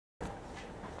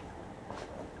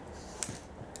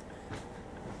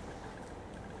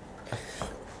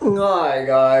Hi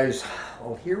guys,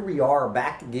 well here we are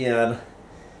back again,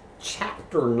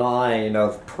 chapter 9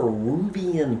 of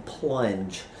Peruvian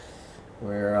Plunge,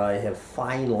 where I have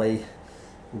finally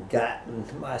gotten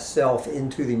myself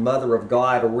into the Mother of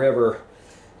God river.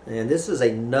 And this is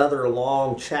another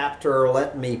long chapter.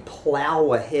 Let me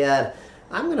plow ahead.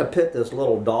 I'm going to put this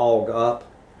little dog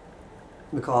up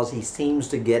because he seems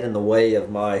to get in the way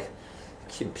of my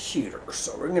computer.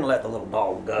 So we're going to let the little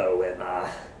dog go, and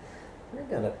we're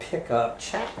going to pick up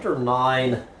chapter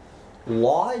 9,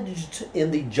 Lodged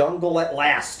in the Jungle at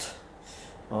Last.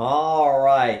 All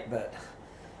right, but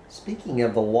speaking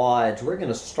of the lodge, we're going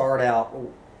to start out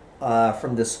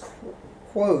from this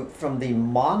quote from the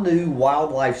Manu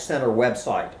Wildlife Center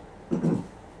website.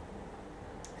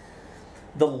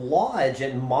 The lodge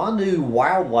at Manu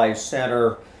Wildlife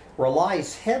Center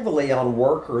relies heavily on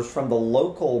workers from the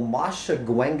local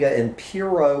Mashaguenga and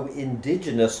Piro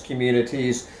indigenous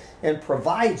communities and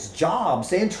provides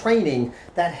jobs and training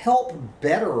that help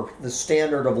better the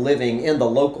standard of living in the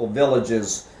local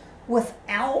villages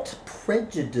without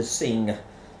prejudicing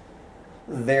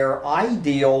their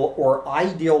ideal or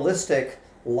idealistic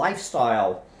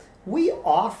lifestyle. We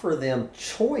offer them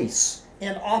choice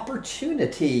and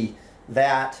opportunity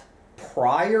that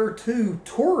prior to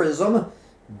tourism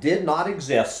did not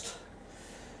exist.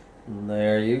 And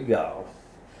there you go.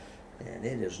 And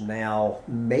it is now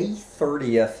May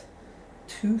 30th,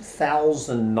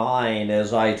 2009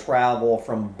 as I travel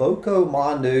from Boko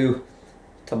Manu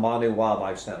to Manu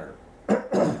Wildlife Center.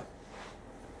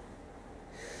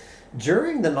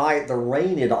 During the night, the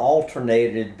rain had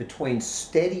alternated between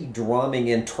steady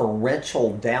drumming and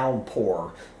torrential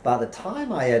downpour. By the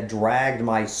time I had dragged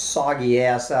my soggy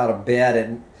ass out of bed at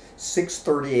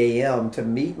 6:30 a.m. to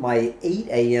meet my 8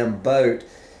 a.m. boat,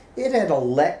 it had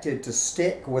elected to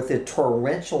stick with the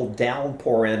torrential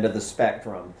downpour end of the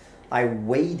spectrum. I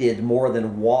waded more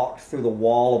than walked through the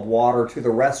wall of water to the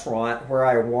restaurant, where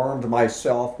I warmed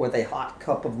myself with a hot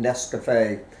cup of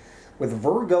Nescafe. With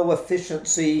Virgo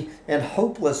efficiency and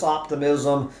hopeless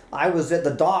optimism, I was at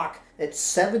the dock at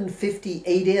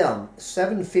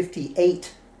 7:58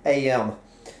 a.m.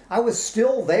 I was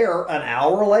still there an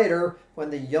hour later when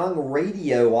the young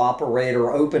radio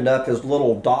operator opened up his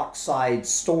little dockside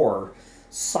store.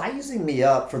 Sizing me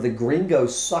up for the gringo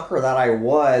sucker that I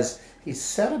was, he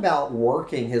set about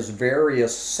working his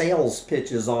various sales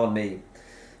pitches on me.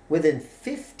 Within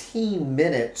 15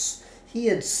 minutes, he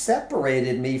had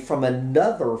separated me from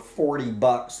another 40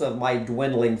 bucks of my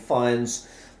dwindling funds,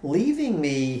 leaving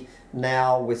me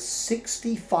now with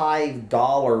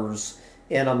 $65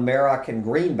 in American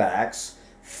greenbacks,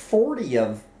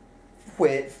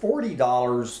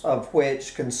 $40 of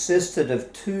which consisted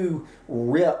of two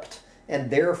ripped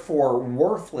and therefore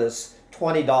worthless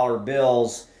 $20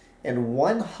 bills, and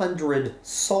 100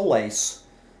 soles,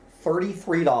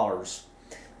 $33.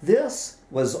 This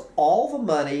was all the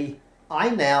money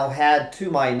I now had to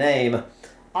my name.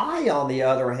 I, on the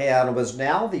other hand, was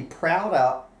now the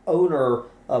proud owner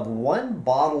of one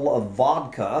bottle of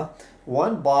vodka,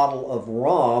 one bottle of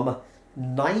rum,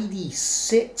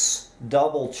 96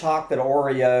 double chocolate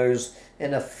Oreos,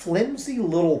 and a flimsy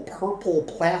little purple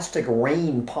plastic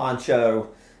rain poncho,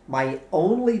 my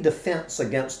only defense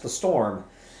against the storm.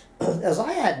 As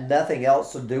I had nothing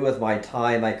else to do with my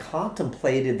time, I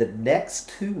contemplated the next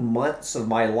 2 months of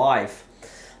my life.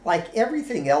 Like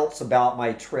everything else about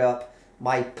my trip,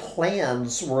 my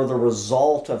plans were the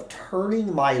result of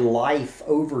turning my life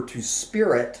over to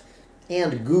Spirit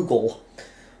and Google.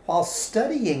 While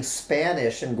studying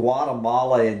Spanish in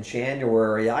Guatemala in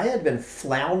January, I had been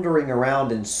floundering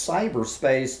around in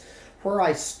cyberspace, where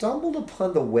I stumbled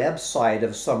upon the website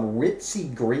of some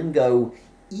ritzy gringo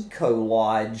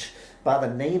eco-lodge by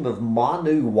the name of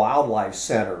Manu Wildlife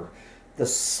Center. The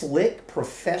slick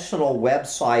professional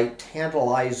website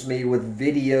tantalized me with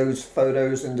videos,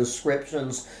 photos, and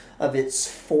descriptions of its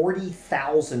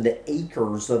 40,000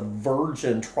 acres of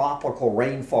virgin tropical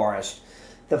rainforest.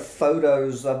 The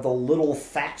photos of the little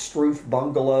thatched roof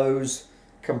bungalows,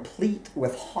 complete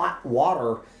with hot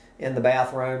water in the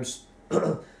bathrooms,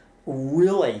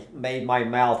 really made my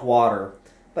mouth water.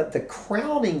 But the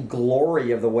crowning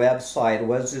glory of the website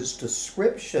was its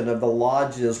description of the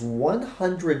lodge's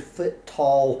 100-foot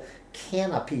tall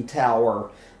canopy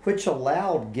tower, which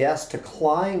allowed guests to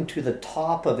climb to the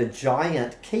top of a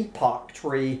giant kapok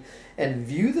tree and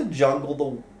view the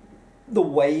jungle the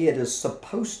way it is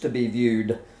supposed to be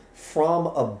viewed, from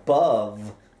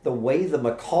above, the way the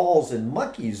macaws and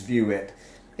monkeys view it.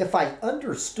 If I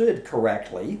understood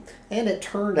correctly, and it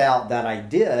turned out that I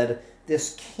did,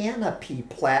 this canopy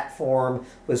platform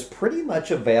was pretty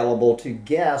much available to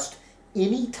guests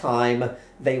anytime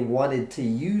they wanted to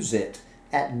use it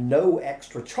at no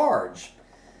extra charge.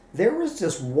 There was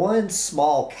just one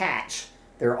small catch.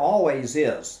 There always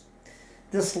is.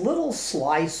 This little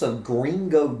slice of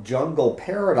gringo jungle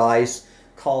paradise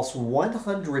costs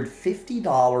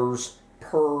 $150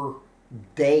 per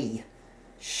day.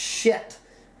 Shit.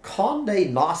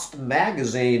 Condé Nast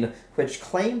magazine, which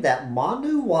claimed that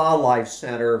Manu Wildlife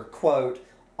Center, quote,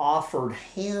 offered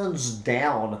hands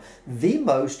down the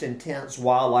most intense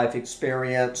wildlife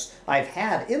experience I've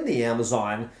had in the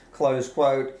Amazon, close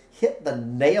quote, hit the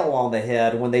nail on the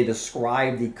head when they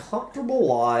described the comfortable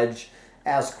lodge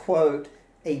as, quote,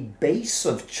 a base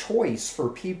of choice for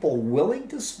people willing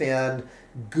to spend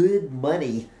good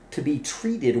money to be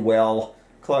treated well,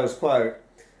 close quote.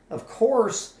 Of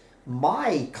course,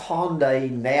 my Condé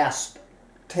Nast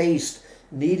taste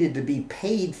needed to be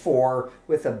paid for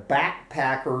with a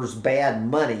backpacker's bad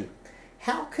money.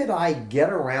 How could I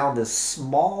get around this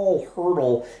small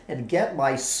hurdle and get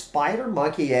my spider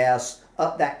monkey ass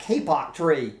up that kapok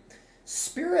tree?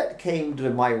 Spirit came to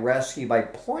my rescue by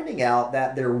pointing out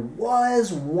that there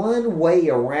was one way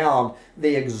around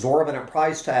the exorbitant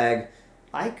price tag.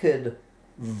 I could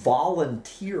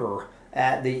volunteer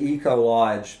at the Eco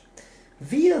Lodge.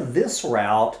 Via this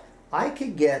route, I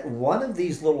could get one of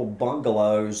these little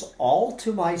bungalows all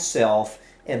to myself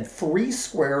and 3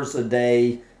 squares a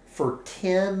day for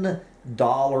 $10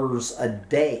 a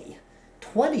day.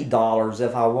 $20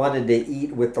 if I wanted to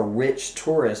eat with the rich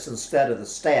tourists instead of the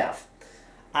staff.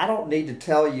 I don't need to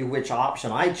tell you which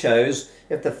option I chose.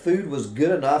 If the food was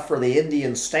good enough for the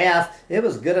Indian staff, it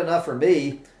was good enough for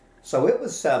me. So it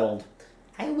was settled.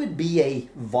 I would be a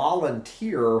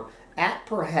volunteer at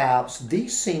perhaps the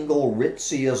single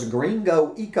ritziest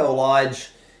gringo eco lodge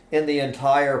in the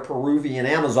entire Peruvian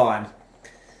Amazon.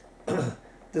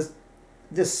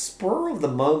 This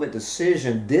spur-of-the-moment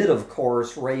decision did, of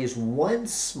course, raise one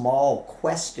small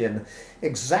question.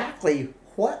 Exactly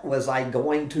what was I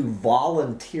going to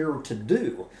volunteer to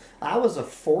do? I was a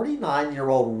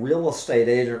 49-year-old real estate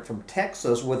agent from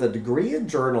Texas with a degree in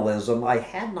journalism I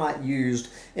had not used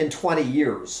in 20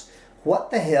 years.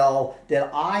 What the hell did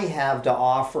I have to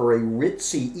offer a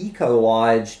ritzy eco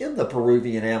lodge in the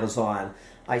Peruvian Amazon?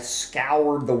 I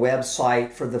scoured the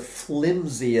website for the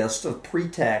flimsiest of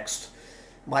pretexts.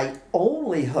 My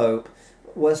only hope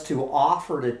was to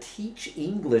offer to teach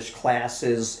English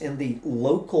classes in the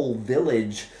local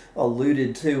village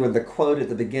alluded to in the quote at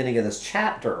the beginning of this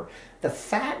chapter. The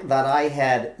fact that I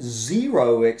had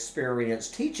zero experience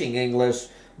teaching English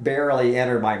barely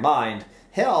entered my mind.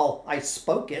 Hell, I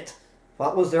spoke it.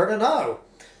 What was there to know?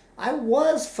 I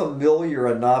was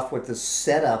familiar enough with the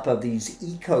setup of these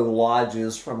eco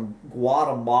lodges from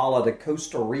Guatemala to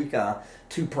Costa Rica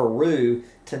to Peru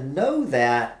to know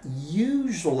that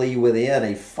usually within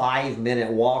a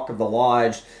 5-minute walk of the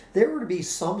lodge, there would be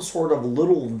some sort of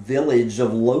little village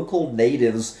of local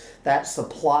natives that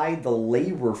supplied the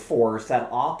labor force that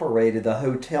operated the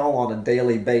hotel on a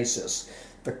daily basis.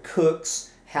 The cooks,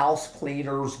 house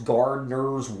cleaners,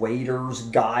 gardeners, waiters,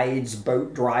 guides,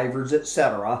 boat drivers,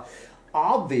 etc.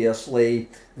 Obviously,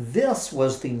 this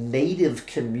was the native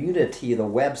community the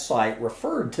website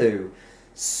referred to.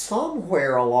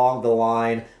 Somewhere along the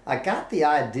line, I got the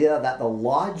idea that the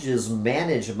lodge's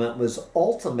management was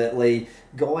ultimately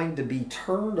going to be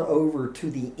turned over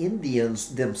to the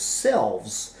Indians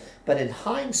themselves. But in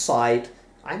hindsight,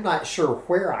 I'm not sure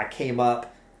where I came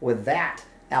up with that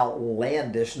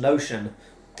outlandish notion.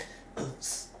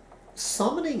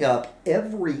 Summoning up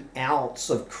every ounce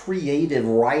of creative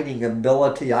writing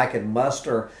ability I could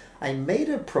muster, I made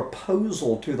a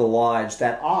proposal to the lodge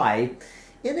that I,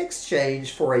 in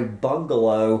exchange for a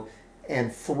bungalow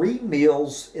and 3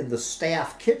 meals in the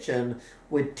staff kitchen,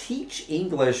 would teach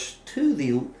English to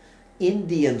the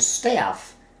Indian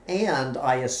staff, and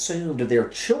I assumed their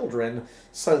children,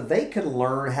 so they could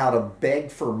learn how to beg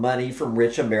for money from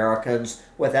rich Americans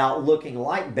without looking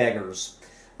like beggars.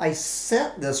 I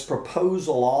sent this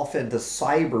proposal off into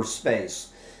cyberspace.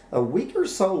 A week or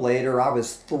so later, I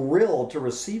was thrilled to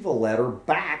receive a letter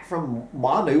back from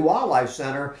Manu Wildlife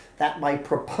Center that my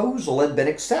proposal had been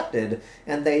accepted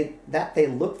and that they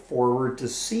looked forward to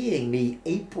seeing me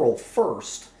April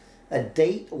 1st. A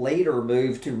date later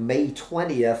moved to May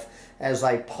 20th as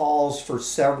I paused for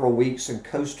several weeks in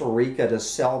Costa Rica to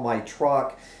sell my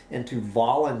truck and to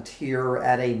volunteer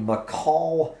at a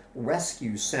macaw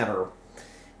rescue center.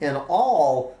 In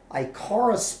all, I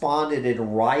corresponded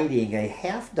in writing a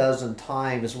half-dozen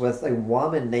times with a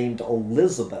woman named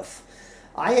Elizabeth.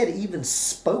 I had even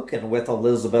spoken with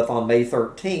Elizabeth on May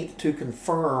 13th to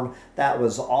confirm that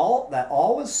all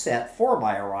was set for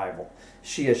my arrival.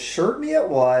 She assured me it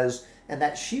was, and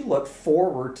that she looked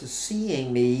forward to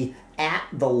seeing me at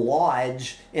the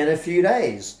lodge in a few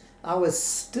days. I was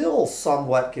still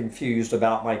somewhat confused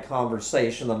about my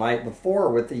conversation the night before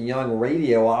with the young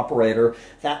radio operator,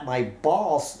 that my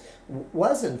boss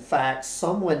was in fact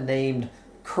someone named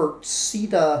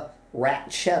Kurtzita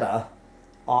Ratchetta,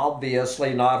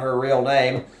 obviously not her real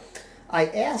name. I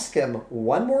asked him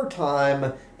one more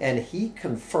time, and he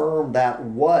confirmed that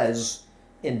was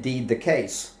indeed the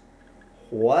case.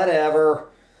 Whatever.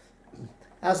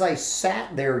 As I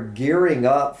sat there gearing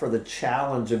up for the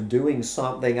challenge of doing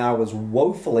something I was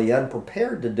woefully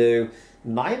unprepared to do,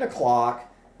 9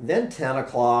 o'clock, then 10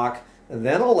 o'clock,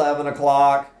 then 11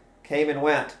 o'clock came and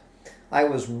went. I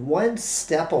was one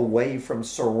step away from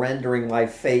surrendering my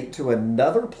fate to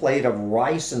another plate of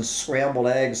rice and scrambled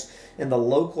eggs in the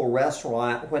local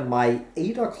restaurant when my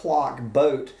 8 o'clock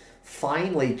boat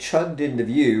finally chugged into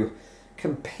view.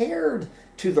 Compared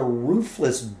to the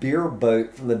roofless beer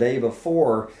boat from the day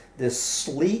before, this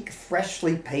sleek,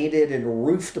 freshly painted and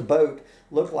roofed boat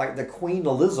looked like the Queen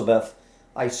Elizabeth.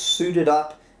 I suited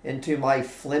up into my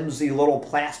flimsy little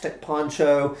plastic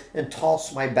poncho and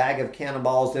tossed my bag of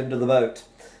cannonballs into the boat.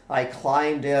 I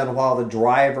climbed in while the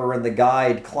driver and the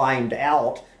guide climbed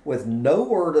out, with no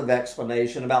word of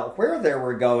explanation about where they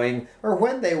were going or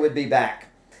when they would be back.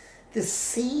 This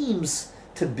seems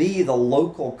to be the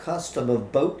local custom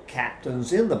of boat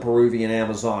captains in the Peruvian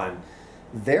Amazon.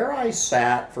 There I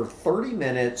sat for 30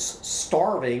 minutes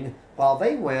starving while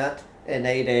they went and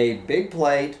ate a big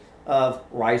plate of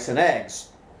rice and eggs.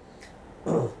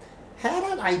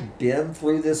 Hadn't I been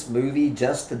through this movie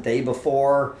just the day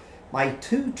before? My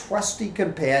two trusty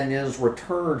companions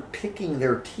returned picking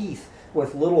their teeth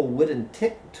with little wooden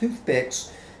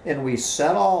toothpicks, and we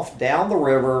set off down the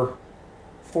river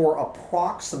for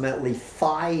approximately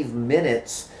 5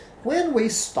 minutes when we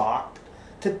stopped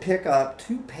to pick up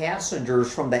two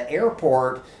passengers from the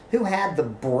airport who had the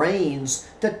brains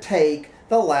to take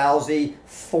the lousy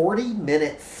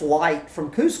 40-minute flight from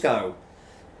Cusco.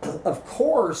 Of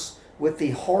course, with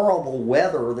the horrible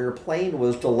weather, their plane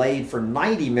was delayed for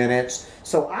 90 minutes,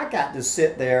 so I got to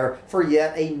sit there for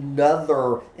yet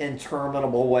another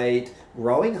interminable wait,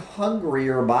 growing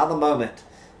hungrier by the moment.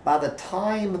 By the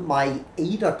time my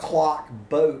 8 o'clock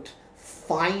boat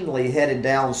finally headed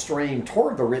downstream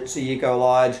toward the Ritzy Eco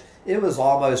Lodge, it was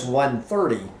almost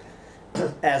 1:30.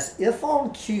 As if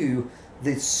on cue,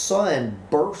 the sun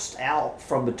burst out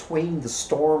from between the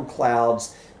storm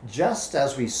clouds just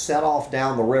as we set off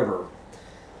down the river.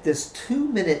 This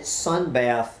 2-minute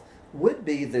sunbath would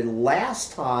be the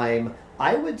last time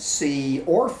I would see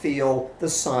or feel the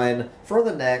sun for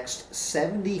the next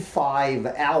 75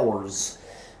 hours.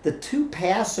 The two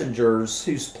passengers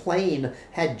whose plane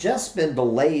had just been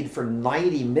delayed for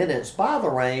 90 minutes by the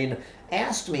rain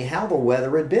asked me how the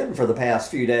weather had been for the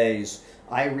past few days.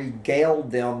 I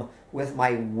regaled them with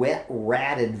my wet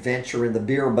rat adventure in the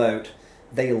beer boat.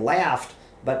 They laughed,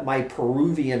 but my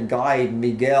Peruvian guide,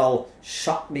 Miguel,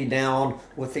 shot me down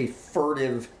with a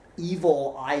furtive,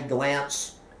 evil eye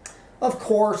glance. Of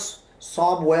course,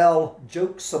 Samuel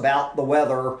jokes about the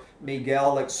weather,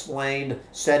 Miguel explained,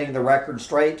 setting the record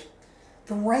straight.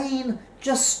 The rain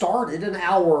just started an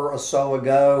hour or so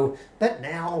ago, but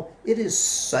now it is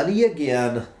sunny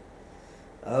again.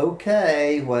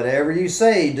 Okay, whatever you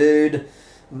say, dude.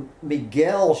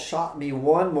 Miguel shot me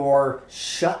one more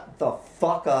 "shut the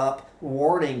fuck up"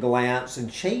 warning glance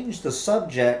and changed the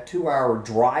subject to our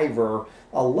driver,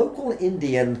 a local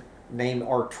Indian named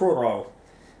Arturo.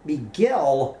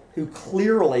 Miguel, who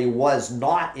clearly was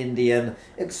not Indian,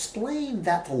 explained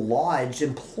that the lodge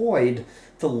employed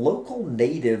the local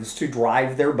natives to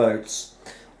drive their boats.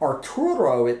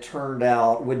 Arturo, it turned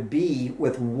out, would be,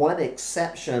 with one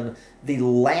exception, the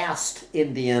last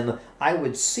Indian I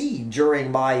would see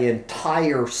during my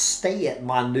entire stay at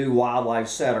my new wildlife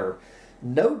center.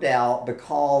 No doubt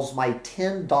because my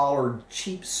 $10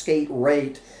 cheapskate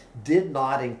rate did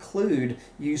not include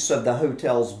use of the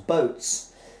hotel's boats.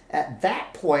 At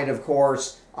that point, of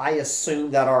course, I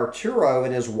assumed that Arturo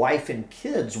and his wife and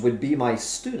kids would be my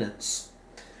students.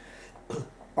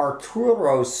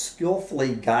 Arturo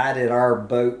skillfully guided our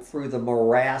boat through the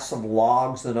morass of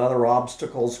logs and other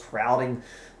obstacles crowding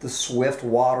the swift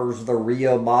waters of the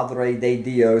Rio Madre de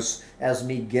Dios as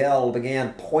Miguel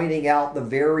began pointing out the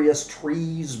various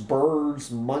trees,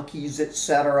 birds, monkeys,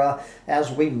 etc.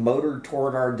 as we motored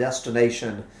toward our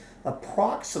destination.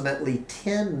 Approximately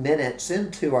 10 minutes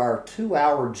into our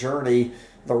 2-hour journey,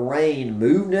 the rain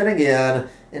moved in again,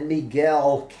 and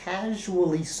Miguel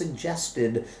casually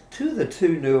suggested to the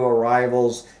two new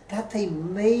arrivals that they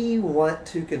may want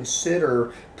to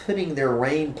consider putting their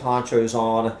rain ponchos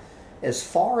on. As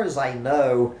far as I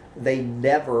know, they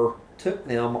never took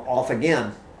them off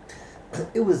again.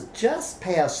 It was just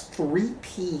past 3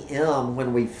 p.m.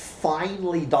 when we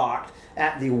finally docked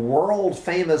at the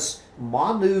world-famous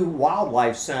Manu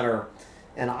Wildlife Center,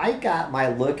 and I got my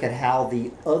look at how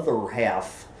the other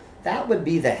half, that would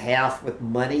be the half with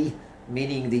money,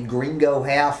 meaning the gringo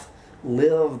half,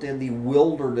 lived in the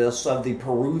wilderness of the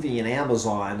Peruvian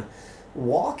Amazon.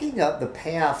 Walking up the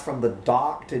path from the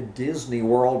dock to Disney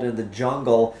World in the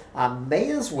jungle, I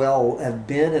may as well have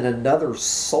been in another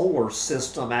solar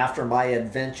system after my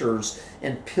adventures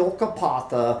in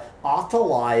Pilcapata,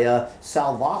 Atalaya,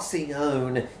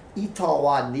 Salvacion,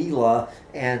 Itawanila,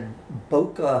 and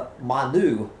Boca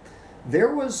Manu.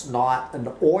 There was not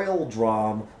an oil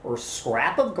drum or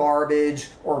scrap of garbage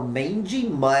or mangy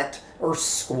mutt or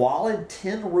squalid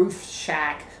tin-roofed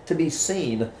shack to be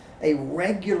seen. A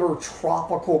regular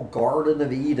tropical Garden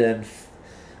of Eden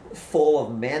full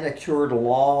of manicured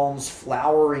lawns,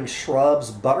 flowering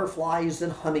shrubs, butterflies,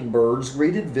 and hummingbirds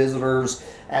greeted visitors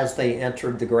as they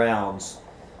entered the grounds.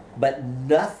 But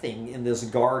nothing in this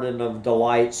garden of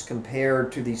delights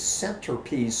compared to the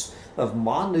centerpiece of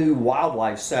Manu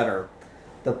Wildlife Center,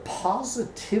 the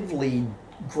positively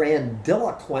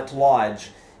grandiloquent lodge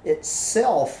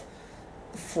itself.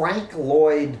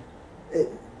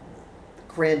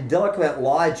 Grandiloquent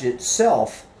lodge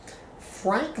itself,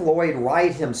 Frank Lloyd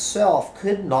Wright himself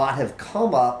could not have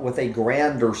come up with a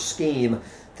grander scheme.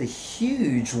 The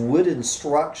huge wooden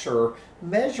structure,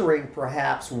 measuring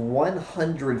perhaps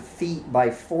 100 feet by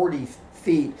 40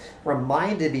 feet,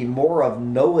 reminded me more of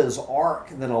Noah's Ark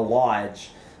than a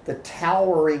lodge. The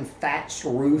towering thatched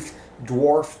roof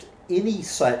dwarfed any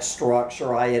such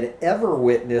structure I had ever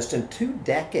witnessed in 2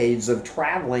 decades of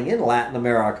traveling in Latin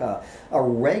America. A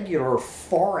regular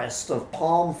forest of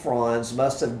palm fronds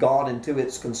must have gone into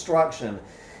its construction.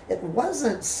 It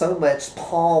wasn't so much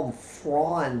palm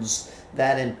fronds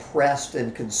that impressed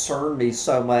and concerned me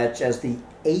so much as the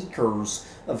acres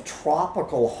of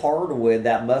tropical hardwood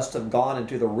that must have gone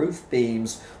into the roof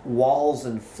beams, walls,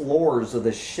 and floors of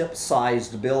the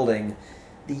ship-sized building.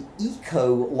 The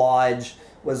Eco Lodge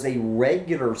was a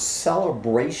regular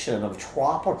celebration of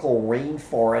tropical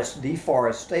rainforest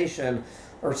deforestation,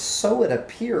 or so it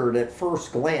appeared at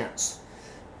first glance.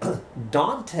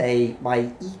 Dante,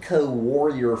 my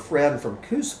eco-warrior friend from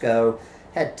Cusco,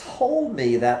 had told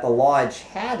me that the lodge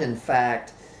had in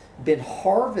fact been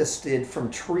harvested from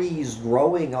trees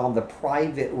growing on the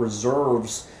private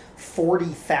reserve's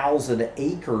 40,000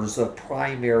 acres of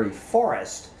primary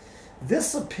forest.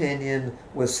 This opinion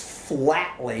was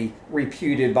flatly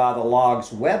refuted by the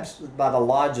lodge's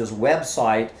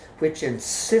website, which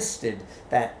insisted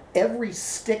that every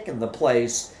stick in the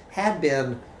place had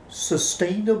been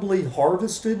sustainably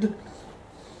harvested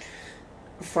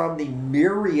from the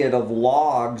myriad of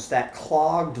logs that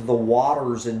clogged the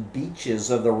waters and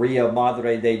beaches of the Rio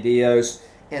Madre de Dios,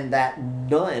 and that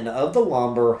none of the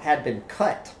lumber had been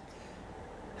cut.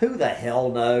 Who the hell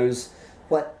knows?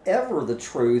 Whatever the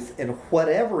truth and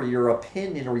whatever your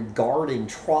opinion regarding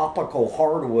tropical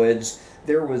hardwoods,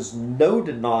 there was no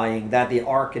denying that the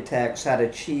architects had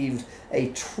achieved a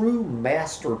true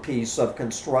masterpiece of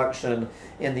construction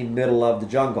in the middle of the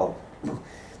jungle.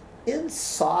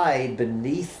 Inside,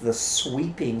 beneath the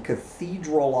sweeping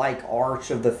cathedral-like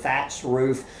arch of the thatched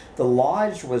roof, the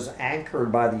lodge was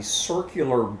anchored by the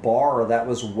circular bar that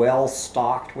was well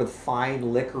stocked with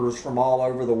fine liquors from all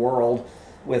over the world,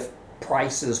 with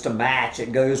prices to match,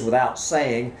 it goes without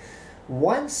saying.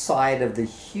 One side of the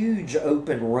huge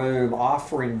open room,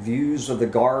 offering views of the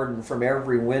garden from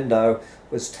every window,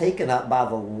 was taken up by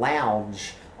the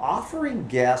lounge, offering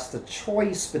guests the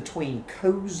choice between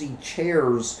cozy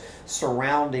chairs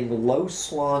surrounding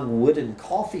low-slung wooden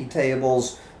coffee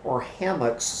tables or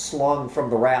hammocks slung from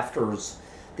the rafters.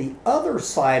 The other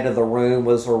side of the room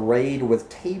was arrayed with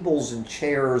tables and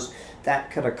chairs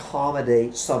that could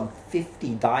accommodate some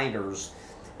 50 diners.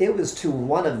 It was to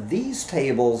one of these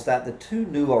tables that the 2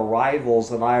 new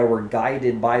arrivals and I were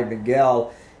guided by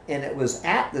Miguel, and it was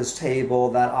at this table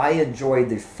that I enjoyed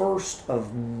the first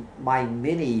of my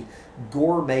many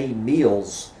gourmet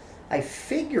meals. I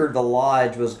figured the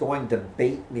lodge was going to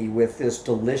bait me with this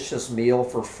delicious meal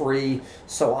for free,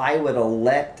 so I would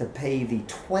elect to pay the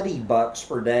 $20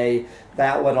 per day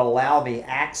that would allow me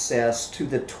access to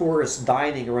the tourist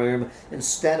dining room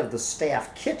instead of the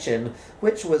staff kitchen,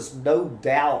 which was no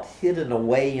doubt hidden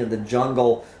away in the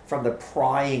jungle from the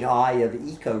prying eye of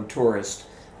eco-tourists,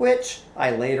 which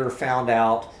I later found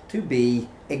out to be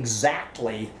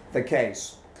exactly the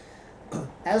case.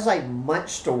 As I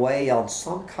munched away on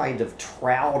some kind of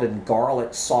trout and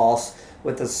garlic sauce,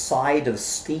 with a side of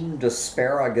steamed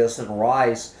asparagus and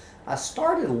rice, I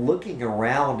started looking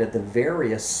around at the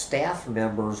various staff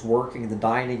members working the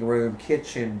dining room,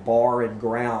 kitchen, bar, and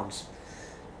grounds.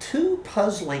 Two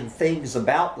puzzling things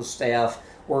about the staff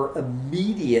were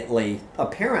immediately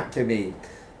apparent to me.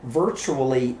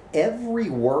 Virtually every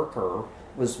worker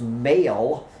was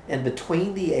male and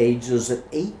between the ages of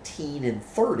 18 and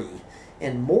 30.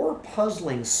 And more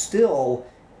puzzling still,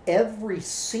 every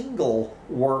single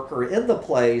worker in the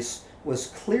place was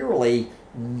clearly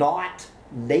not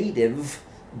native,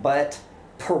 but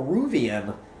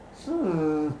Peruvian.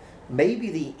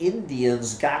 Maybe the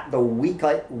Indians got the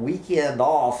weekend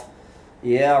off.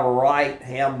 Yeah, right,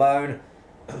 Hambone.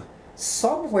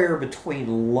 Somewhere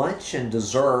between lunch and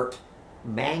dessert,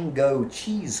 mango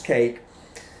cheesecake,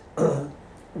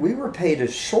 we were paid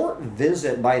a short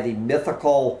visit by the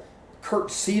mythical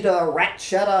Kurtzita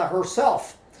Ratchetta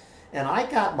herself. And I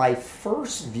got my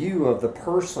first view of the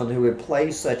person who would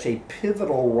play such a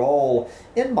pivotal role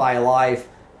in my life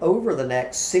over the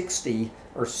next 60,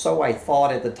 or so I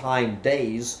thought at the time,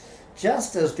 days,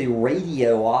 just as the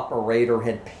radio operator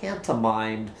had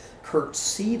pantomimed.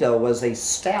 Kurtzita was a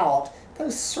stout, though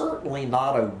certainly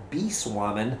not obese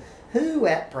woman, who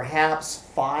at perhaps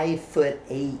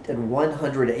 5'8" and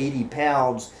 180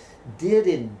 pounds did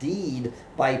indeed,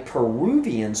 by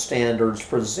Peruvian standards,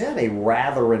 present a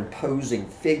rather imposing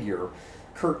figure.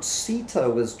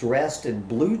 Kurtzita was dressed in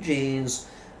blue jeans,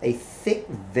 a thick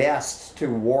vest to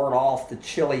ward off the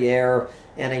chilly air,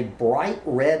 and a bright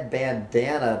red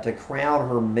bandana to crown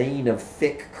her mane of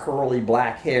thick, curly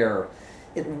black hair.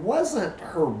 It wasn't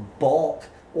her bulk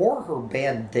or her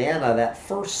bandana that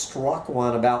first struck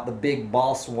one about the big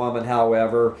boss woman,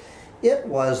 however. It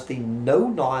was the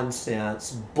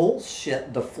no-nonsense,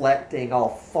 bullshit-deflecting,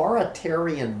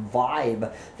 authoritarian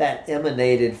vibe that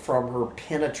emanated from her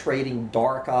penetrating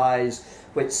dark eyes,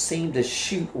 which seemed to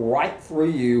shoot right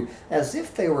through you as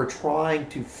if they were trying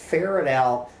to ferret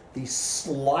out the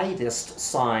slightest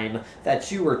sign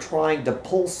that you were trying to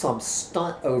pull some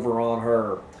stunt over on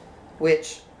her.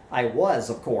 Which I was,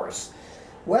 of course.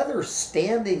 Whether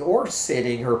standing or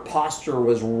sitting, her posture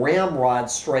was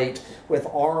ramrod straight, with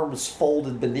arms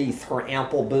folded beneath her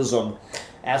ample bosom.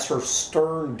 As her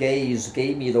stern gaze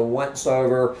gave me the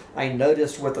once-over, I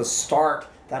noticed with a start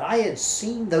that I had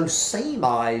seen those same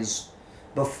eyes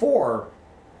before.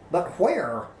 But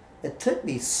where? It took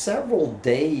me several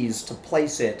days to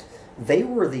place it. They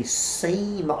were the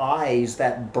same eyes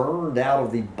that burned out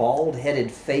of the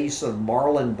bald-headed face of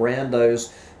Marlon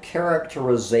Brando's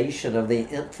characterization of the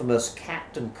infamous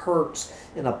Captain Kurtz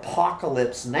in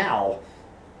Apocalypse Now.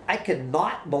 I could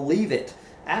not believe it.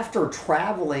 After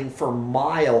traveling for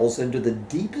miles into the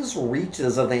deepest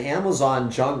reaches of the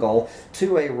Amazon jungle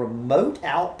to a remote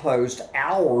outpost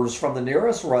hours from the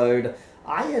nearest road,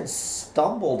 I had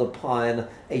stumbled upon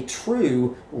a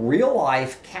true,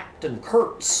 real-life Captain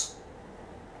Kurtz.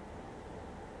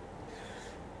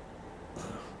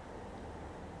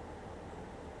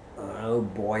 Oh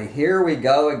boy, here we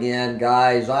go again,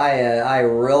 guys. I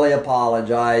really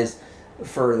apologize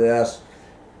for this.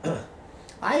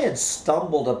 I had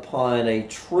stumbled upon a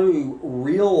true,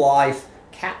 real-life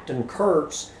Captain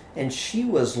Kurtz, and she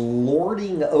was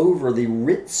lording over the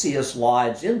ritziest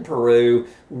lodge in Peru,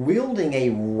 wielding a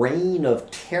reign of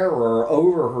terror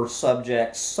over her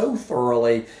subjects so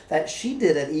thoroughly that she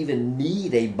didn't even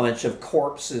need a bunch of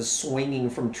corpses swinging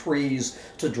from trees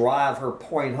to drive her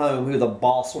point home who the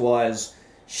boss was.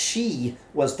 She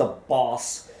was the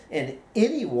boss, and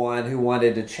anyone who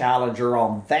wanted to challenge her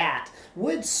on that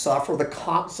would suffer the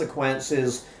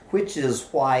consequences, which is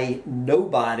why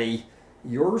nobody,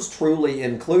 yours truly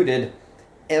included,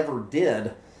 ever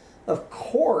did. Of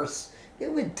course, it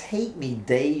would take me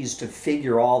days to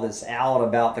figure all this out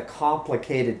about the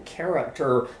complicated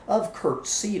character of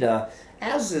Kurtzita.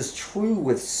 As is true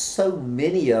with so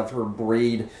many of her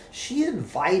breed, she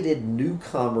invited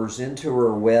newcomers into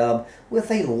her web with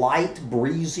a light,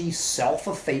 breezy,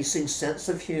 self-effacing sense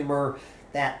of humor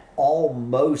that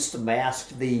almost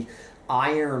masked the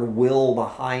iron will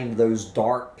behind those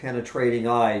dark, penetrating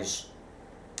eyes.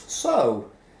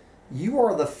 So, you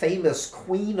are the famous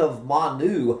Queen of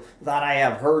Manu that I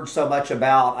have heard so much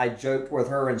about, I joked with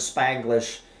her in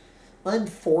Spanglish.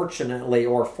 Unfortunately,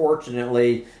 or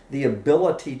fortunately, the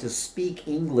ability to speak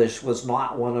English was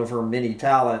not one of her many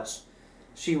talents.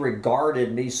 She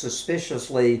regarded me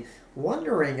suspiciously,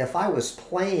 wondering if I was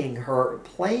playing her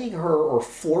or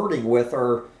flirting with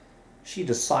her. She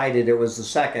decided it was the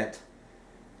second.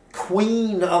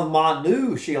 Queen of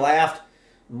Manu, she laughed.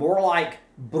 More like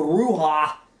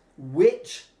Bruja,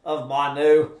 Witch of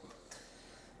Manu.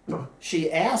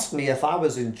 She asked me if I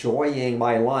was enjoying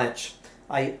my lunch.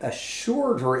 I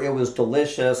assured her it was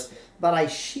delicious, but I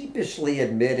sheepishly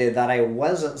admitted that I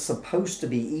wasn't supposed to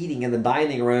be eating in the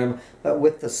dining room, but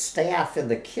with the staff in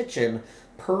the kitchen,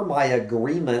 per my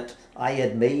agreement I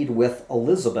had made with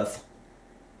Elizabeth.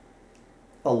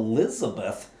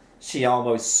 Elizabeth? She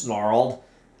almost snarled.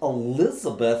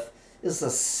 Elizabeth is the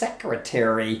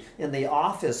secretary in the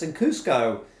office in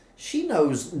Cusco. She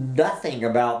knows nothing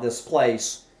about this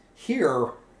place.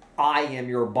 Here, I am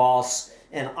your boss,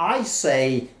 and I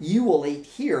say you will eat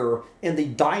here in the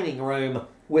dining room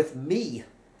with me.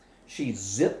 She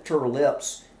zipped her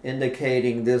lips,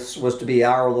 indicating this was to be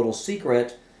our little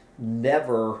secret,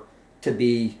 never to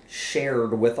be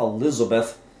shared with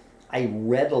Elizabeth. I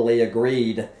readily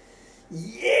agreed.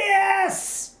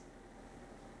 Yes!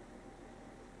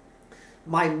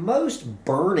 My most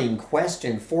burning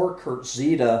question for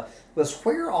Kurtzita was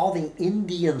where all the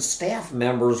Indian staff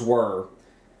members were.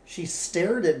 She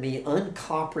stared at me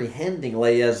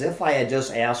uncomprehendingly as if I had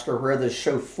just asked her where the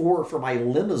chauffeur for my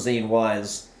limousine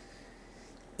was.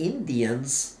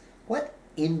 Indians? What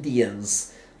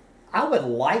Indians? I would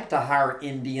like to hire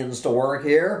Indians to work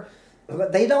here,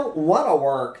 but they don't want to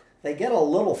work. They get a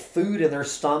little food in their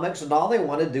stomachs and all they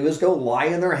want to do is go lie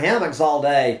in their hammocks all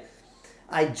day.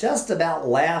 I just about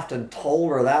laughed and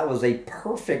told her that was a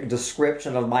perfect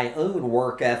description of my own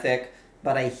work ethic,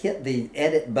 but I hit the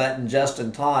edit button just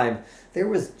in time. There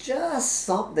was just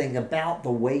something about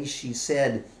the way she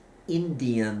said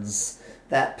Indians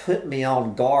that put me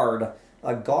on guard,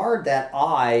 a guard that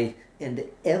I and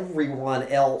everyone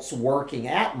else working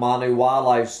at Manu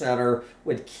Wildlife Center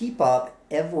would keep up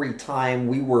every time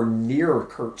we were near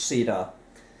Kurtzita.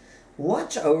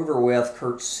 Lunch over with,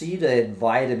 Kurtzita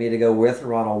invited me to go with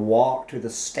her on a walk to the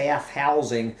staff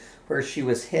housing where she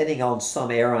was heading on some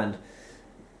errand.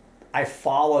 I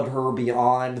followed her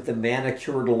beyond the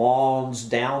manicured lawns,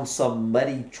 down some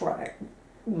muddy track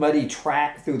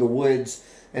through the woods,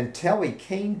 until we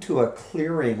came to a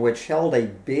clearing which held a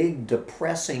big,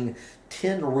 depressing,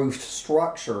 tin-roofed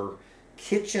structure,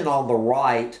 kitchen on the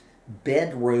right,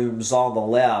 bedrooms on the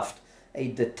left, a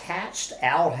detached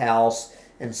outhouse,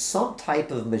 and some type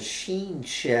of machine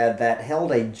shed that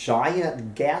held a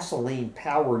giant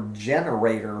gasoline-powered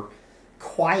generator,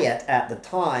 quiet at the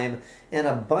time, and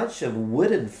a bunch of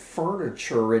wooden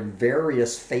furniture in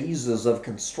various phases of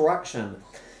construction.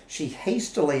 She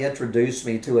hastily introduced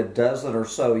me to a dozen or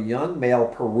so young male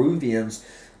Peruvians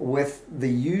with the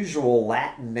usual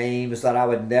Latin names that I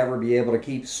would never be able to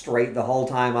keep straight the whole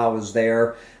time I was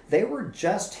there. They were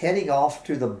just heading off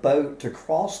to the boat to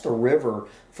cross the river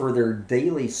for their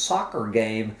daily soccer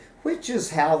game, which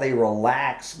is how they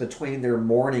relax between their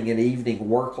morning and evening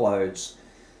workloads.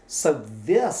 So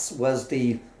this was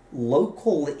the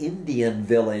local Indian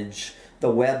village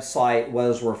the website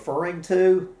was referring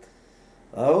to.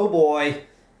 Oh boy,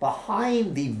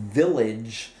 behind the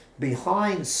village,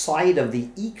 behind sight of the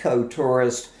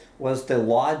eco-tourist, was the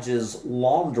lodge's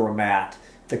laundromat,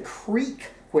 the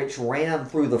creek which ran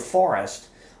through the forest.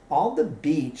 On the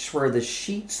beach where the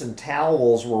sheets and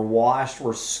towels were washed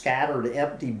were scattered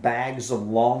empty bags of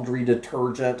laundry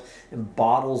detergent and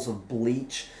bottles of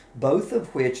bleach, both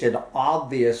of which had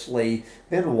obviously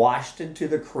been washed into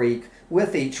the creek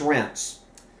with each rinse.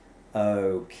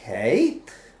 Okay.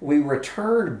 We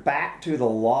returned back to the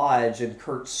lodge and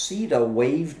Kurtzita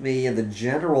waved me in the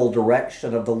general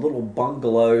direction of the little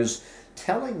bungalows,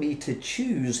 telling me to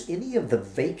choose any of the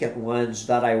vacant ones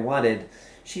that I wanted.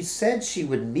 She said she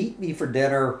would meet me for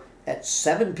dinner at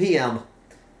 7 p.m.,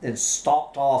 then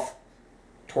stalked off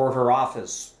toward her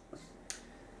office.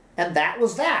 And that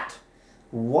was that.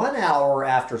 1 hour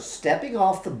after stepping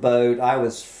off the boat, I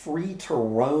was free to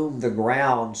roam the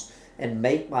grounds and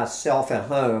make myself at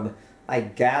home. I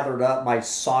gathered up my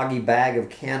soggy bag of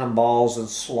cannonballs and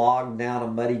slogged down a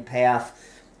muddy path,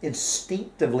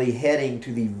 instinctively heading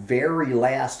to the very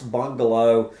last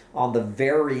bungalow on the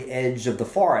very edge of the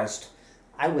forest.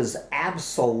 I was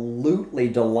absolutely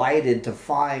delighted to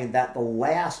find that the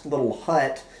last little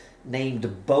hut,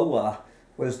 named Boa,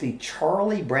 was the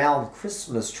Charlie Brown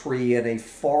Christmas tree in a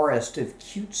forest of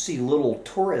cutesy little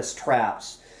tourist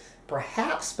traps.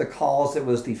 Perhaps because it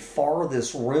was the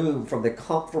farthest room from the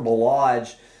comfortable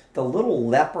lodge, the little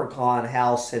leprechaun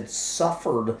house had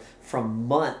suffered from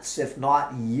months, if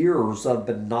not years, of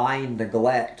benign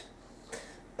neglect.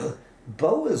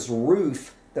 Boa's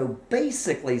roof, though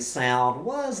basically sound,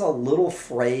 was a little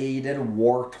frayed and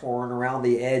war-torn around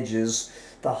the edges.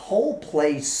 The whole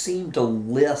place seemed to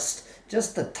list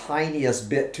just the tiniest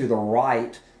bit to the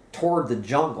right, toward the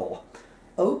jungle.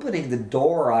 Opening the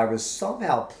door, I was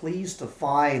somehow pleased to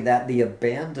find that the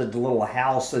abandoned little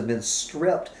house had been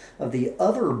stripped of the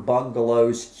other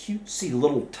bungalow's cutesy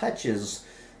little touches.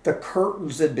 The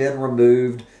curtains had been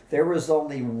removed. There was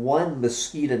only one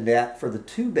mosquito net for the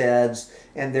two beds,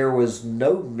 and there was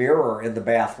no mirror in the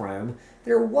bathroom.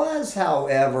 There was,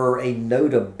 however, a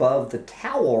note above the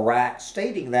towel rack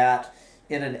stating that,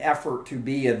 in an effort to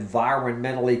be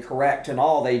environmentally correct in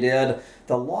all they did,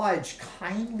 the lodge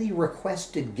kindly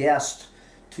requested guests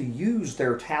to use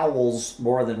their towels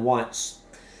more than once.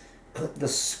 The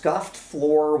scuffed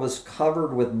floor was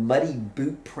covered with muddy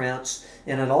boot prints,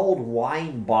 and an old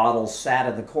wine bottle sat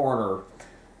in the corner.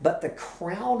 But the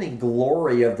crowning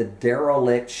glory of the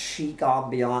derelict chic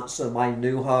ambiance of my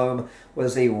new home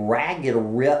was a ragged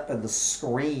rip in the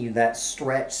screen that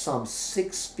stretched some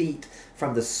 6 feet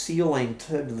from the ceiling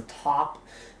to the top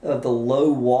of the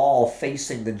low wall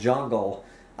facing the jungle.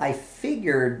 I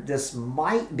figured this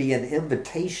might be an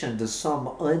invitation to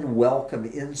some unwelcome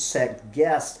insect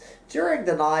guest during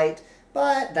the night,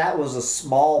 but that was a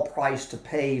small price to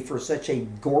pay for such a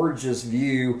gorgeous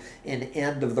view and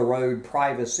end-of-the-road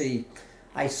privacy.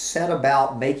 I set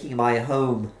about making my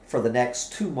home for the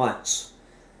next 2 months.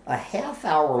 A half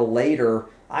hour later,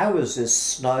 I was as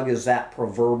snug as that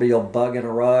proverbial bug in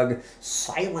a rug,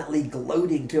 silently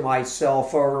gloating to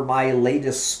myself over my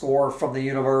latest score from the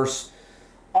universe.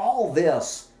 All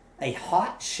this, a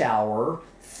hot shower,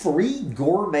 3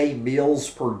 gourmet meals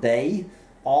per day,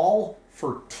 all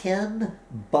for $10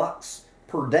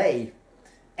 per day.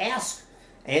 Ask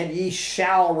and ye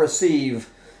shall receive.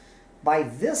 By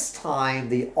this time,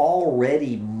 the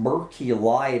already murky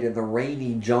light in the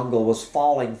rainy jungle was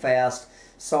falling fast,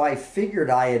 so I figured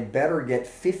I had better get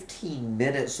 15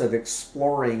 minutes of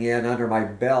exploring in under my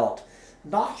belt.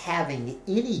 Not having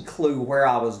any clue where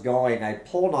I was going, I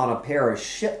pulled on a pair of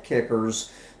shit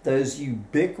kickers, those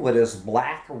ubiquitous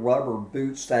black rubber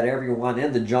boots that everyone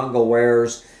in the jungle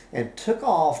wears, and took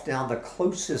off down the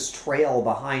closest trail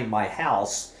behind my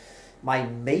house. My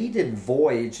maiden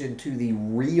voyage into the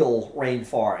real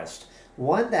rainforest,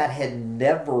 one that had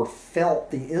never felt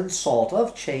the insult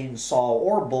of chainsaw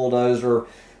or bulldozer,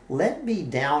 led me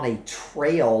down a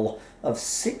trail of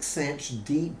 6-inch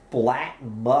deep black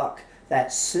muck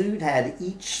that soon had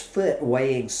each foot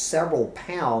weighing several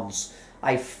pounds.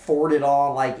 I forded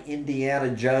on like Indiana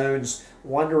Jones,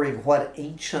 wondering what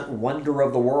ancient wonder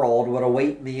of the world would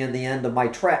await me in the end of my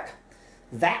trek.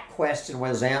 That question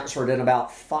was answered in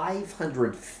about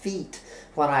 500 feet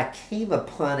when I came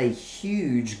upon a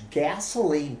huge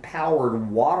gasoline-powered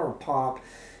water pump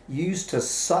used to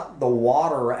suck the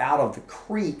water out of the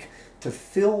creek to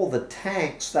fill the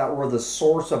tanks that were the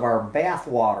source of our bath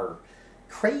water.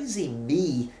 Crazy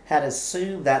me had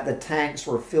assumed that the tanks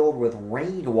were filled with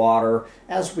rainwater,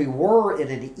 as we were in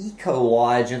an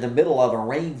eco-lodge in the middle of a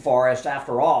rainforest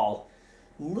after all.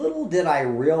 Little did I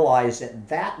realize at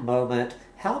that moment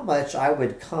how much I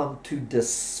would come to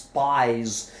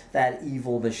despise that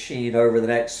evil machine over the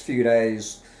next few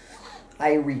days.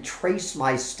 I retraced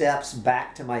my steps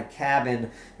back to my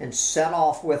cabin and set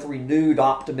off with renewed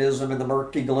optimism in the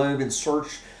murky gloom in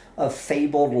search of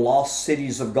fabled lost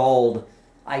cities of gold.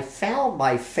 I found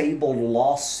my fabled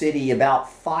lost city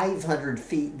about 500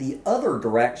 feet the other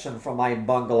direction from my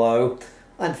bungalow.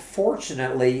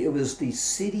 Unfortunately, it was the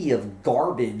city of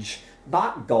garbage,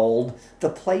 not gold, the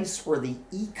place where the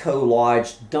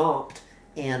eco-lodge dumped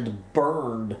and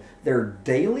burned their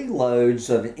daily loads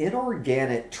of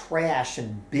inorganic trash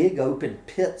in big open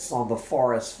pits on the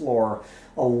forest floor.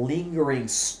 A lingering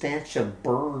stench of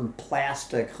burned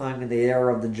plastic hung in the air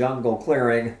of the jungle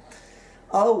clearing.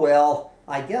 Oh well,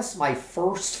 I guess my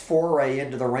first foray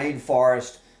into the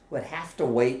rainforest would have to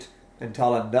wait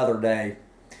until another day.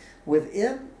 With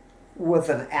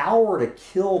an hour to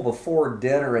kill before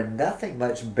dinner and nothing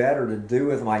much better to do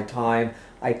with my time,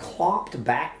 I clomped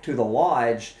back to the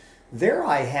lodge. There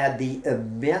I had the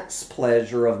immense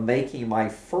pleasure of making my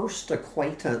first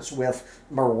acquaintance with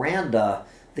Miranda,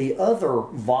 the other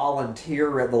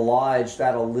volunteer at the lodge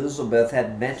that Elizabeth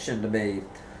had mentioned to me.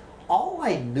 All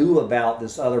I knew about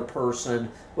this other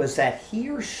person was that he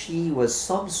or she was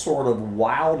some sort of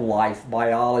wildlife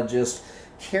biologist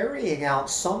carrying out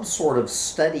some sort of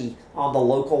study on the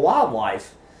local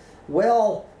wildlife.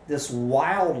 Well, this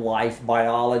wildlife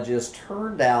biologist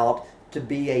turned out to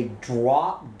be a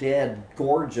drop-dead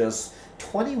gorgeous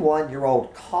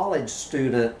 21-year-old college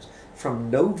student from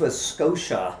Nova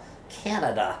Scotia,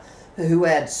 Canada, who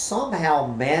had somehow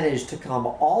managed to come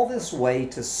all this way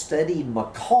to study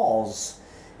macaws.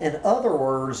 In other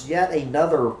words, yet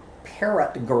another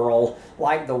parrot girl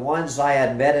like the ones I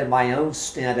had met in my own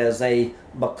stint as a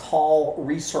macaw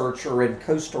researcher in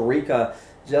Costa Rica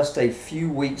just a few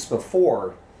weeks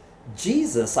before.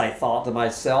 Jesus, I thought to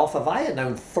myself, if I had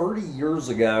known 30 years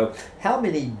ago how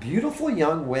many beautiful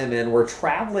young women were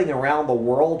traveling around the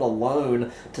world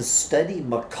alone to study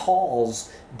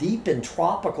macaws deep in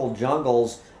tropical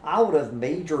jungles, I would have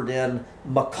majored in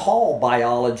macaw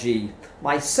biology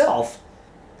myself.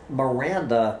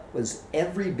 Miranda was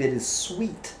every bit as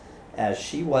sweet as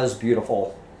she was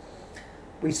beautiful.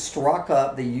 We struck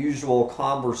up the usual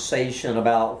conversation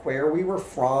about where we were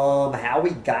from, how we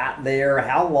got there,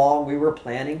 how long we were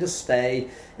planning to stay,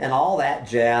 and all that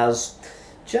jazz.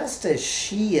 Just as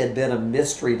she had been a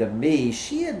mystery to me,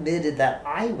 she admitted that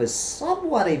I was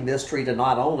somewhat a mystery to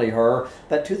not only her,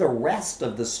 but to the rest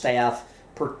of the staff,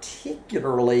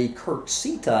 particularly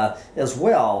Kurtzita as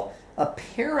well.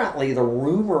 Apparently, the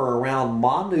rumor around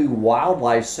Manu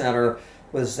Wildlife Center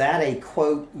was that a,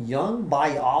 quote, young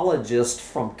biologist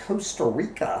from Costa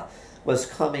Rica was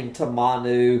coming to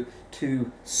Manu to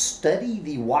study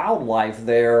the wildlife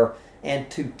there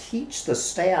and to teach the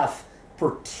staff,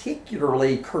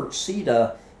 particularly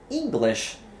Kurtzita,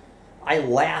 English. I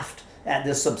laughed at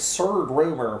this absurd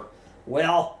rumor.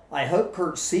 Well, I hope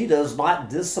Kurtzita's not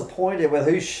disappointed with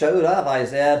who showed up, I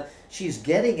said. She's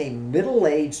getting a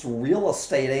middle-aged real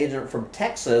estate agent from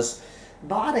Texas,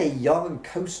 not a young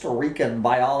Costa Rican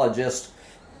biologist.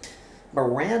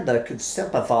 Miranda could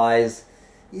sympathize.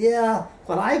 Yeah,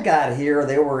 when I got here,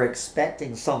 they were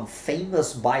expecting some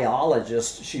famous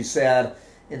biologist, she said.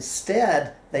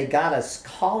 Instead, they got a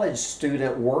college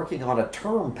student working on a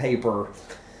term paper.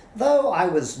 Though I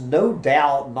was no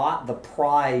doubt not the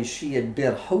prize she had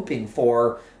been hoping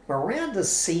for, Miranda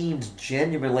seemed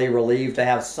genuinely relieved to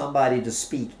have somebody to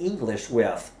speak English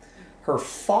with. Her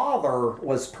father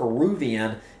was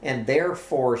Peruvian, and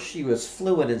therefore she was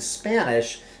fluent in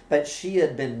Spanish, but she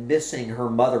had been missing her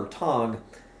mother tongue.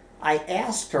 I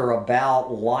asked her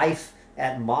about life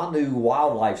at Manu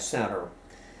Wildlife Center.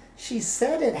 She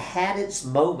said it had its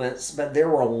moments, but there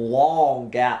were long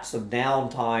gaps of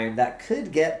downtime that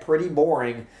could get pretty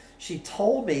boring. She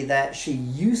told me that she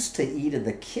used to eat in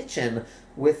the kitchen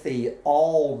with the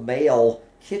all-male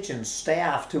kitchen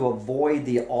staff to avoid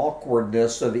the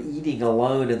awkwardness of eating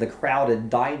alone in the crowded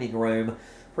dining room,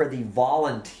 where the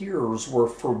volunteers were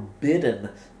forbidden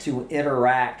to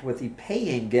interact with the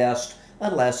paying guest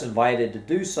unless invited to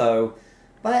do so.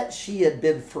 But she had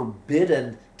been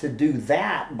forbidden to do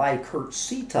that by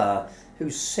Kurtzita, who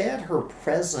said her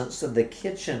presence in the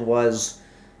kitchen was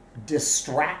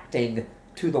distracting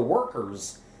to the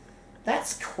workers.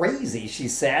 That's crazy, she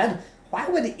said. Why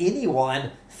would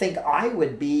anyone think I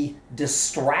would be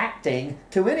distracting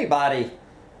to anybody?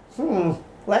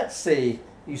 Let's see.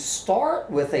 You start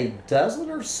with a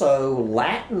dozen or so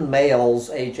Latin males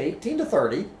age 18 to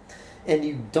 30, and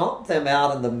you dump them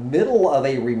out in the middle of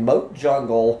a remote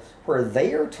jungle where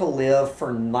they are to live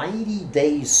for 90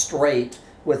 days straight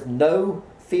with no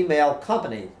female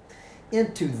company.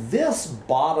 Into this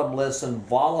bottomless and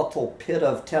volatile pit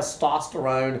of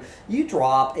testosterone, you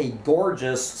drop a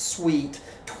gorgeous, sweet,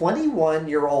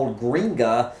 21-year-old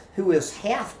gringa who is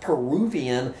half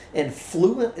Peruvian and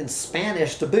fluent in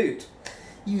Spanish to boot.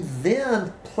 You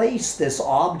then place this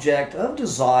object of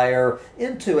desire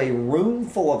into a room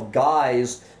full of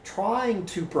guys trying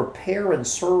to prepare and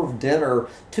serve dinner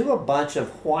to a bunch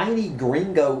of whiny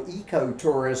gringo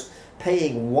eco-tourists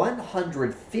paying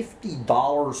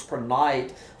 $150 per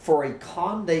night for a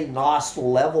Condé Nast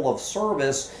level of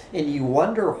service, and you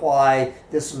wonder why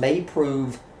this may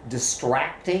prove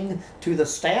distracting to the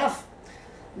staff?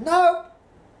 Nope.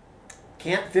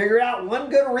 Can't figure out one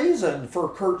good reason for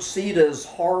Kurtzita's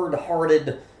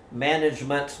hard-hearted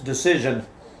management decision.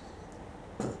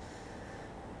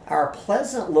 Our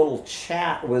pleasant little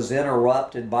chat was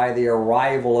interrupted by the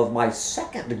arrival of my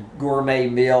second gourmet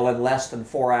meal in less than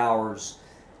 4 hours.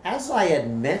 As I had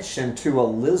mentioned to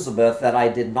Elizabeth that I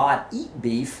did not eat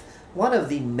beef, one of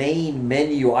the main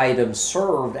menu items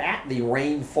served at the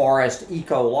Rainforest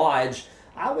Eco Lodge,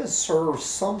 I was served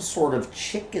some sort of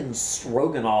chicken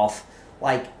stroganoff.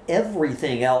 Like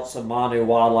everything else at Manu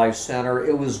Wildlife Center,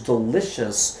 it was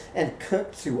delicious and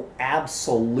cooked to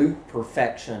absolute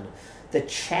perfection. The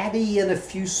chatty and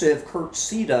effusive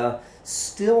Kurtzita,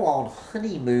 still on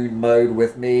honeymoon mode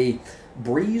with me,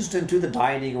 breezed into the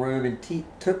dining room and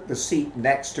took the seat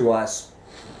next to us.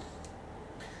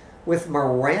 With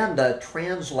Miranda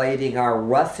translating our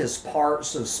roughest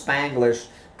parts of Spanglish,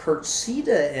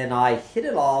 Kurtzita and I hit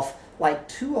it off like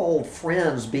two old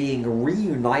friends being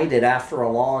reunited after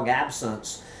a long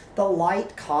absence. The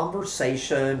light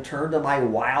conversation turned to my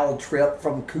wild trip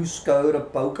from Cusco to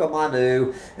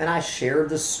Pocomanu, and I shared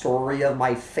the story of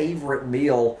my favorite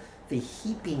meal, the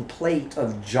heaping plate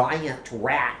of giant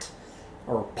rat,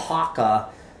 or paca,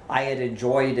 I had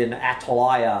enjoyed in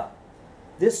Atalaya.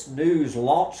 This news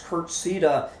launched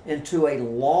Kurtzita into a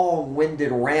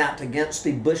long-winded rant against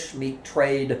the bushmeat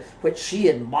trade, which she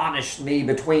admonished me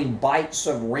between bites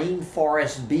of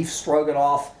rainforest beef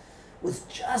stroganoff was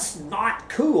just not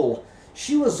cool.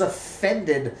 She was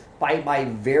offended by my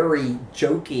very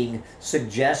joking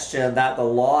suggestion that the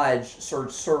lodge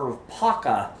should serve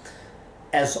paca.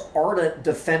 As ardent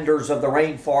defenders of the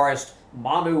rainforest,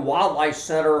 Manu Wildlife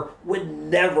Center would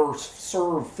never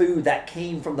serve food that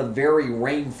came from the very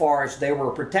rainforest they were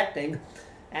protecting.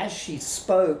 As she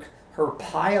spoke, her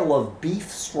pile of beef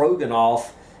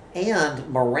stroganoff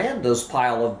and Miranda's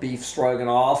pile of beef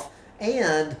stroganoff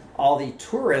and all the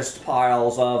tourist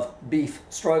piles of beef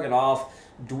stroganoff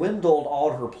dwindled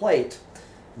on her plate.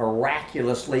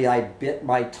 Miraculously, I bit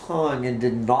my tongue and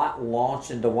did not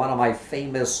launch into one of my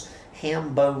famous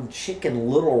ham-bone chicken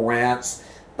little rants,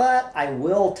 but I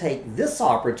will take this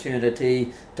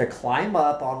opportunity to climb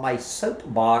up on my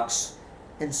soapbox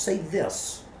and say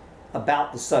this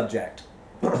about the subject.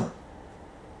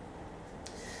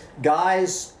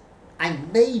 Guys, I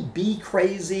may be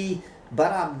crazy,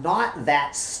 but I'm not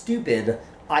that stupid.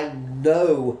 I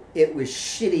know it was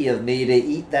shitty of me to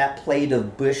eat that plate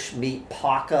of bushmeat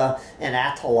paca and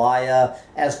atalaya,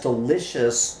 as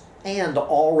delicious and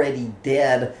already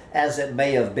dead as it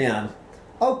may have been.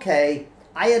 Okay,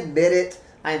 I admit it,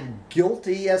 I'm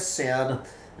guilty as sin.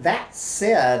 That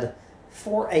said,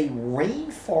 for a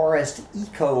rainforest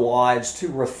eco-lodge to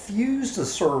refuse to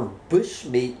serve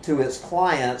bushmeat to its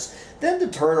clients, then to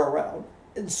turn around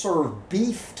and serve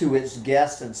beef to its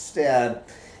guests instead,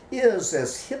 is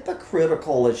as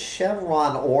hypocritical as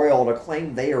Chevron Oil to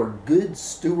claim they are good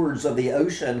stewards of the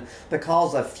ocean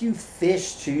because a few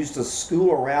fish choose to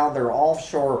school around their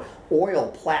offshore oil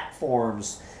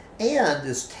platforms, and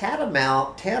is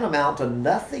tantamount to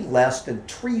nothing less than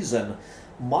treason.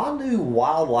 Manu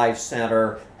Wildlife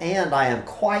Center, and I am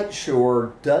quite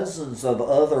sure dozens of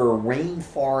other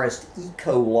rainforest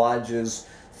eco-lodges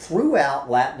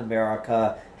throughout Latin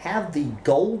America, have the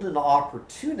golden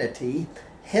opportunity,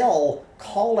 hell,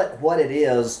 call it what it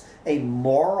is, a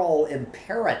moral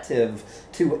imperative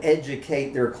to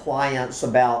educate their clients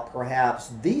about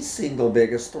perhaps the single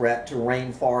biggest threat to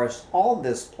rainforests on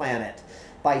this planet,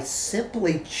 by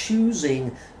simply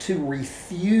choosing to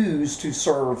refuse to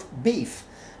serve beef.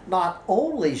 Not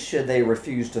only should they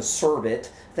refuse to serve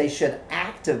it, they should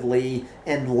actively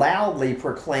and loudly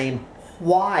proclaim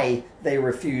why they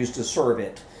refuse to serve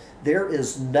it. There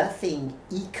is nothing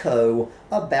eco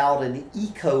about an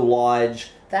eco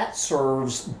lodge that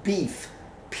serves beef.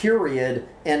 Period.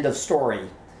 End of story.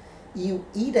 You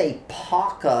eat a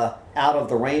paca out of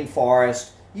the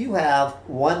rainforest, you have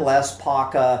one less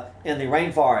paca in the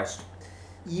rainforest.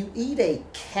 You eat a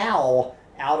cow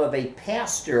out of a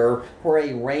pasture where a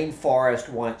rainforest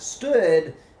once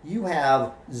stood, you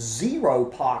have 0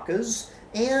 pacas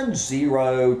and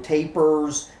 0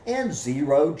 tapirs and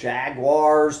 0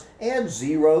 jaguars and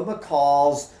 0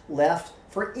 macaws left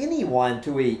for anyone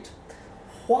to eat.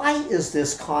 Why is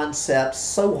this concept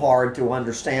so hard to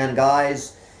understand,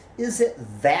 guys? Is it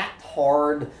that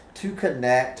hard to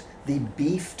connect the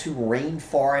beef to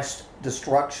rainforest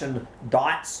destruction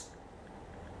dots?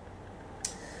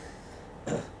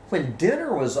 When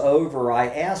dinner was over, I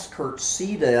asked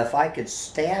Kurtzita if I could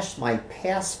stash my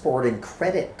passport and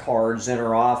credit cards in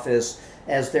her office,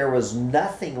 as there was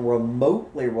nothing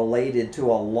remotely related to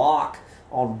a lock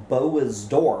on Boa's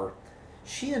door.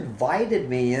 She invited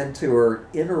me into her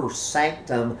inner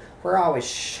sanctum, where I was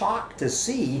shocked to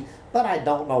see, but I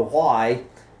don't know why,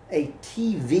 a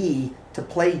TV to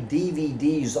play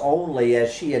DVDs only,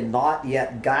 as she had not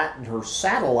yet gotten her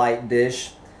satellite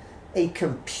dish, a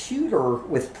computer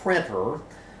with printer,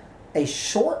 a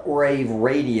shortwave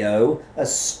radio, a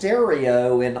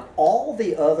stereo, and all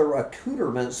the other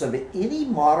accoutrements of any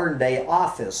modern-day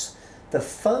office. The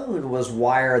phone was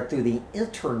wired through the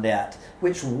internet,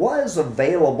 which was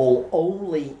available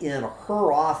only in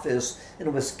her office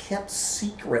and was kept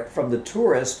secret from the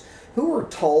tourists, who were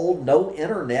told no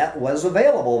internet was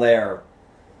available there.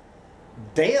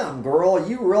 "Damn, girl,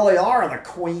 you really are the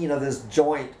queen of this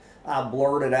joint," I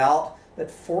blurted out. But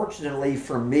fortunately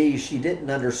for me, she didn't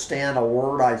understand a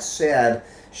word I said.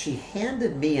 She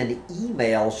handed me an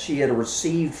email she had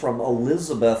received from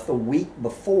Elizabeth the week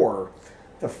before,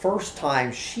 the first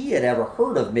time she had ever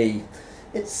heard of me.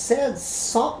 It said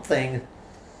something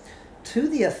to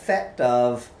the effect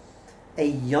of, A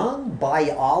young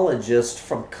biologist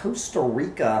from Costa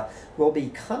Rica will be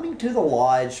coming to the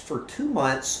lodge for 2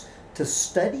 months to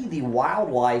study the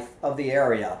wildlife of the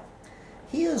area.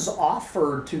 He has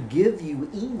offered to give you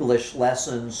English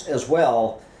lessons as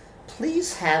well.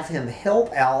 Please have him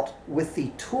help out with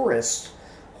the tourists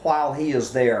while he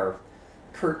is there.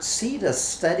 Kurtzita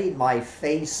studied my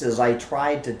face as I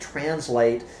tried to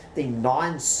translate the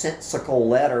nonsensical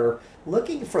letter,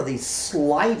 looking for the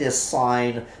slightest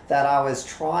sign that I was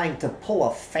trying to pull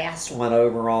a fast one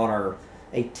over on her.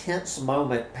 A tense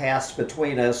moment passed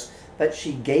between us, but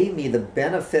she gave me the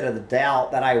benefit of the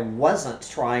doubt that I wasn't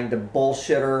trying to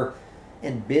bullshit her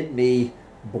and bid me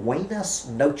buenas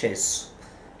noches.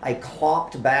 I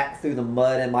clomped back through the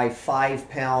mud in my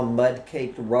 5-pound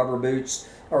mud-caked rubber boots,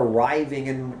 arriving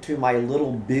into my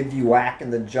little bivouac in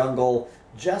the jungle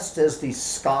just as the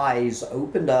skies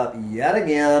opened up yet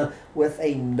again with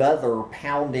another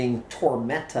pounding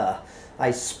tormenta.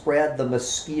 I spread the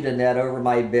mosquito net over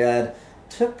my bed,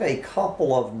 took a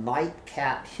couple of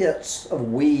nightcap hits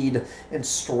of weed, and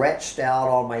stretched out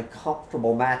on my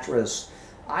comfortable mattress.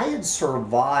 I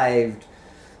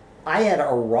had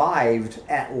arrived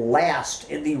at last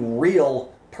in the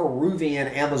real Peruvian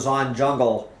Amazon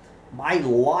jungle. My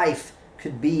life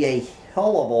could be a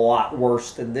hell of a lot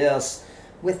worse than this.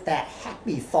 With that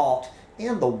happy thought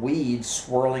and the weeds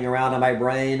swirling around in my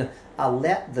brain, I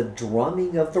let the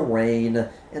drumming of the rain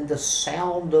and the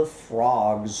sound of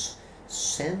frogs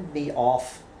send me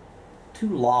off to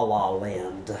La La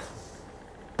Land.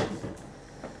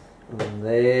 And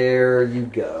there you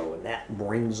go. And that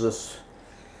brings us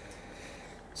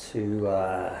to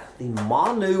the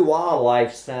Manu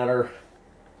Wildlife Center,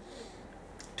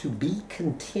 to be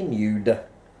continued.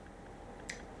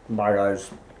 Bye, guys.